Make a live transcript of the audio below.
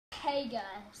Hey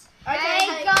guys. Okay,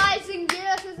 hey guys and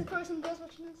girls. There's probably some girls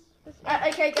watching this.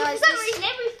 Okay guys, For some reason,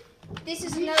 this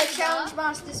is another Challenge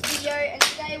Masters video, and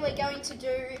today we're going to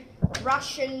do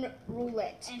Russian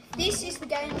roulette. This is the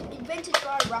game invented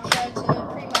by Russia to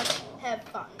pretty much have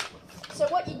fun. So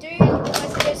what you do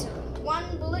is there's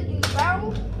one bullet in the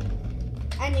barrel,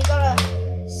 and you gotta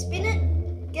spin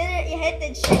it, get it at your head,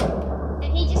 then shoot.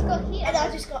 And he just got hit. And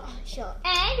I just got shot.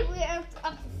 And we're up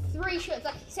to 3 shots.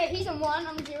 Like, so he's on 1,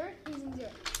 I'm 0, he's on 0.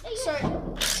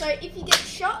 So if you get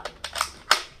shot,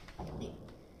 you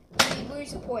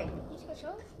lose a point. You just got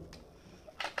shot?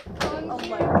 Oh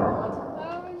my god.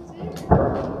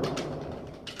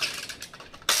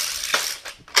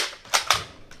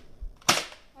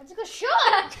 I just got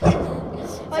shot!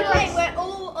 Okay, we're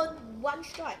all on 1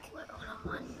 strike. We're all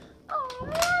on 1. Oh,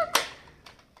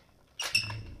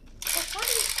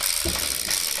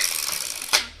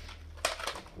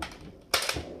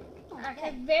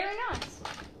 okay, very nice.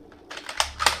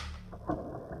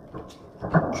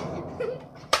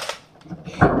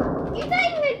 You thought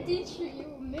you did shoot, you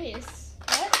will miss.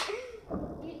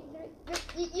 What?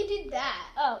 You did that.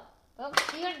 Oh, well,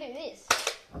 you gotta do this.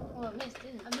 Well, I missed,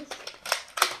 didn't I?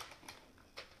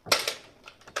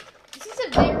 This is a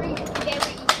very easy.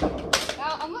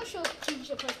 I'm not sure if kids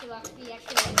are supposed to like be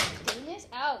actually doing this.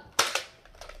 Ow.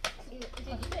 Did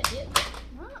you get it?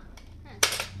 No.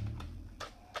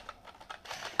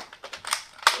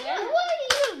 Yeah. Why do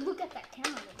you look at that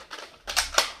camera?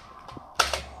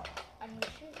 I need to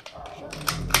shoot.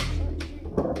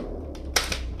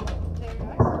 Very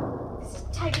nice. This is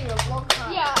taking a long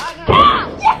time. Yeah, I know. Ah!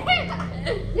 Yeah!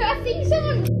 Yeah, I think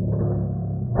someone.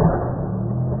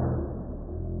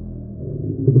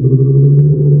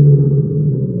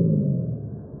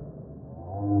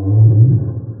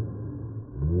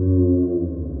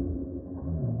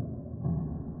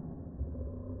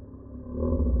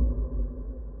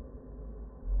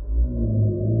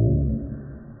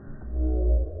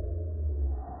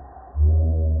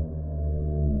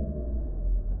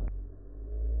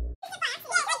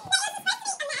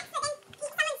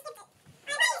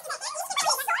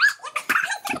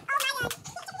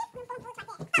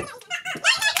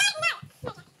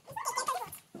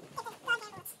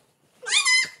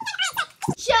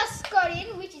 Just got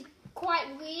in, which is quite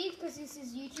weird because this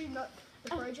is YouTube, not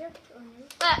the project.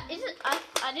 But is it? I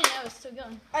didn't know it was still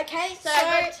going. Okay, So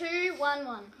I got 2, 1,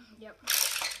 1. Yep.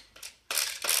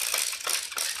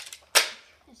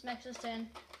 It's Max's turn.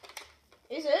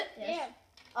 is it? Yes. Yeah.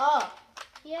 Oh.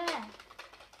 Yeah.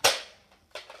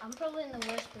 I'm probably in the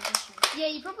worst position. Yeah,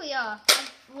 you probably are.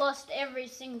 I've lost every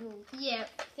single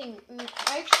thing.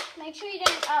 Make sure you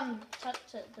don't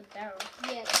touch the barrel.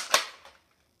 Yeah.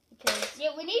 Because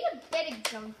we need a better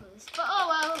gun for this. But oh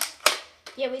well.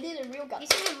 Yeah, we did a real gun. This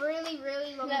is a really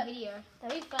long video.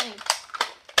 That'd be funny.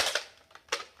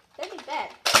 That'd be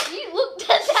bad. You looked at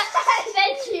that.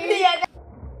 That's you. Yeah.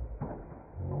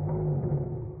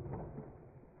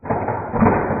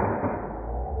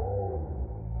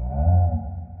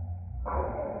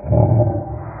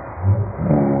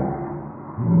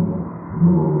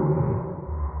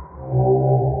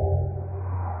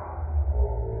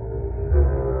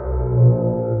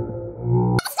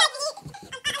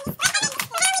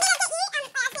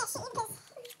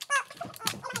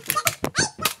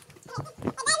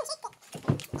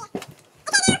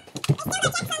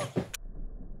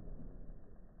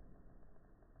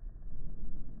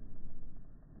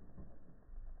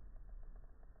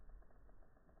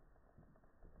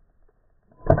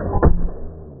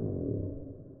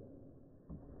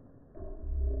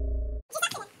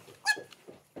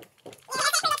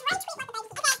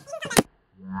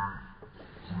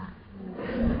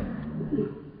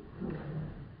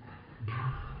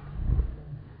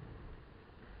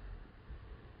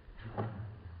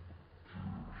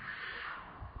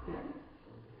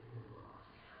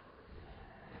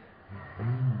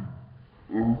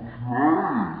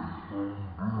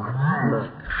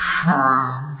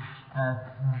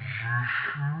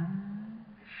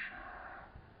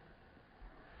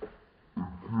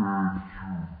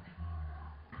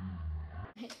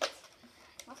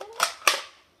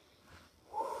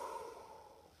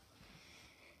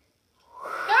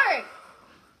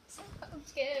 I'm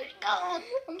scared. I'm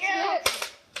scared.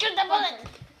 Shoot the bullet.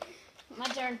 My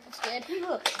turn. I'm scared. You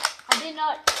look. I did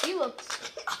not. You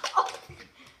looked.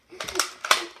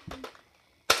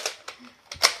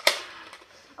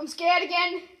 I'm scared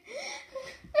again.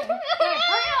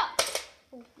 Hurry up.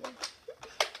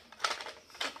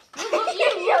 You're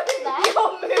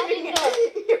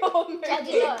moving. I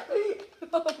did not.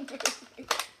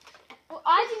 Well, I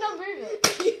did not move it.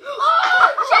 Oh,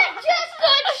 just got shot.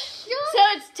 So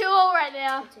it's 2-2. right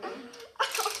now.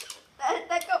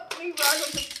 That got me right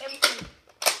on the temple.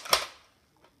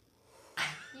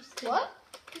 What?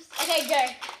 Okay, go.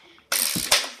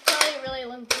 It's probably a really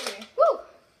long video. Woo!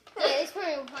 Yeah, it's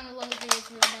probably one of the longest videos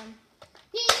we've done.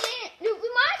 Yeah. We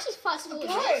might actually fast forward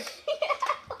this. Yeah.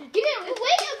 We're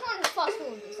going to fast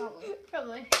forward this, aren't we?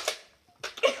 Probably.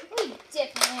 We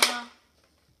definitely are.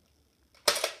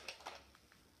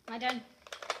 Am I done?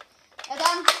 I'm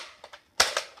done.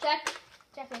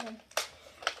 Jack with him.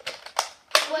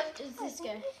 What does this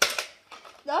go?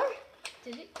 No?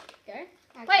 Did it go?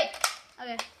 Okay. Wait.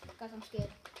 Okay. Guys, I'm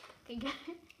scared. Okay, go.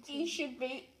 You should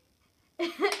be. You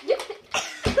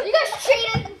guys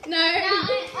cheated. No.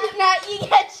 No, you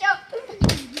get shot.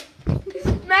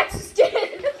 Max is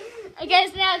dead. I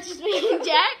guess now it's just me and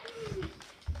Jack.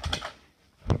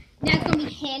 Now it's gonna be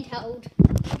handheld.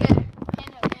 Okay.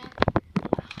 Handheld now.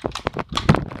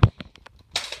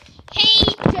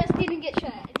 He just didn't get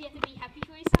shot. Do you have to be happy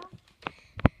for yourself?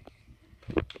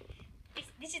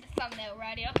 This is the thumbnail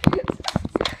right here.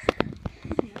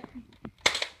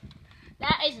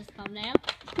 That is a thumbnail.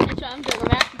 That's what I'm talking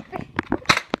about.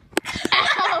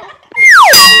 Ow!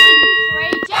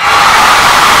 3, Jack!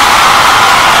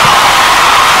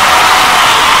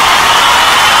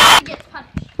 Gets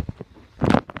punched.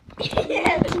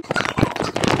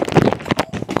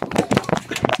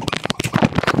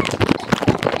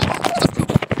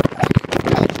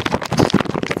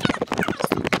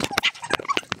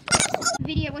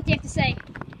 Video, what do you have to say?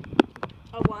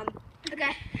 I won.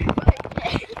 Okay.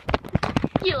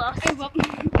 You lost. Give up.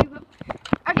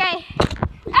 Okay.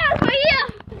 Oh, we're here.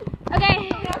 Okay.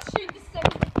 Now shoot the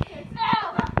second.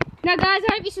 Now, guys,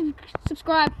 I hope you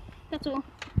subscribe. That's all.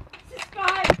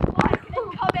 Subscribe, like, and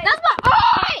comment. That's my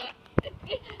eye!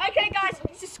 Okay, guys,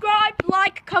 subscribe,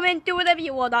 like, comment, do whatever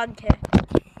you want. I don't care.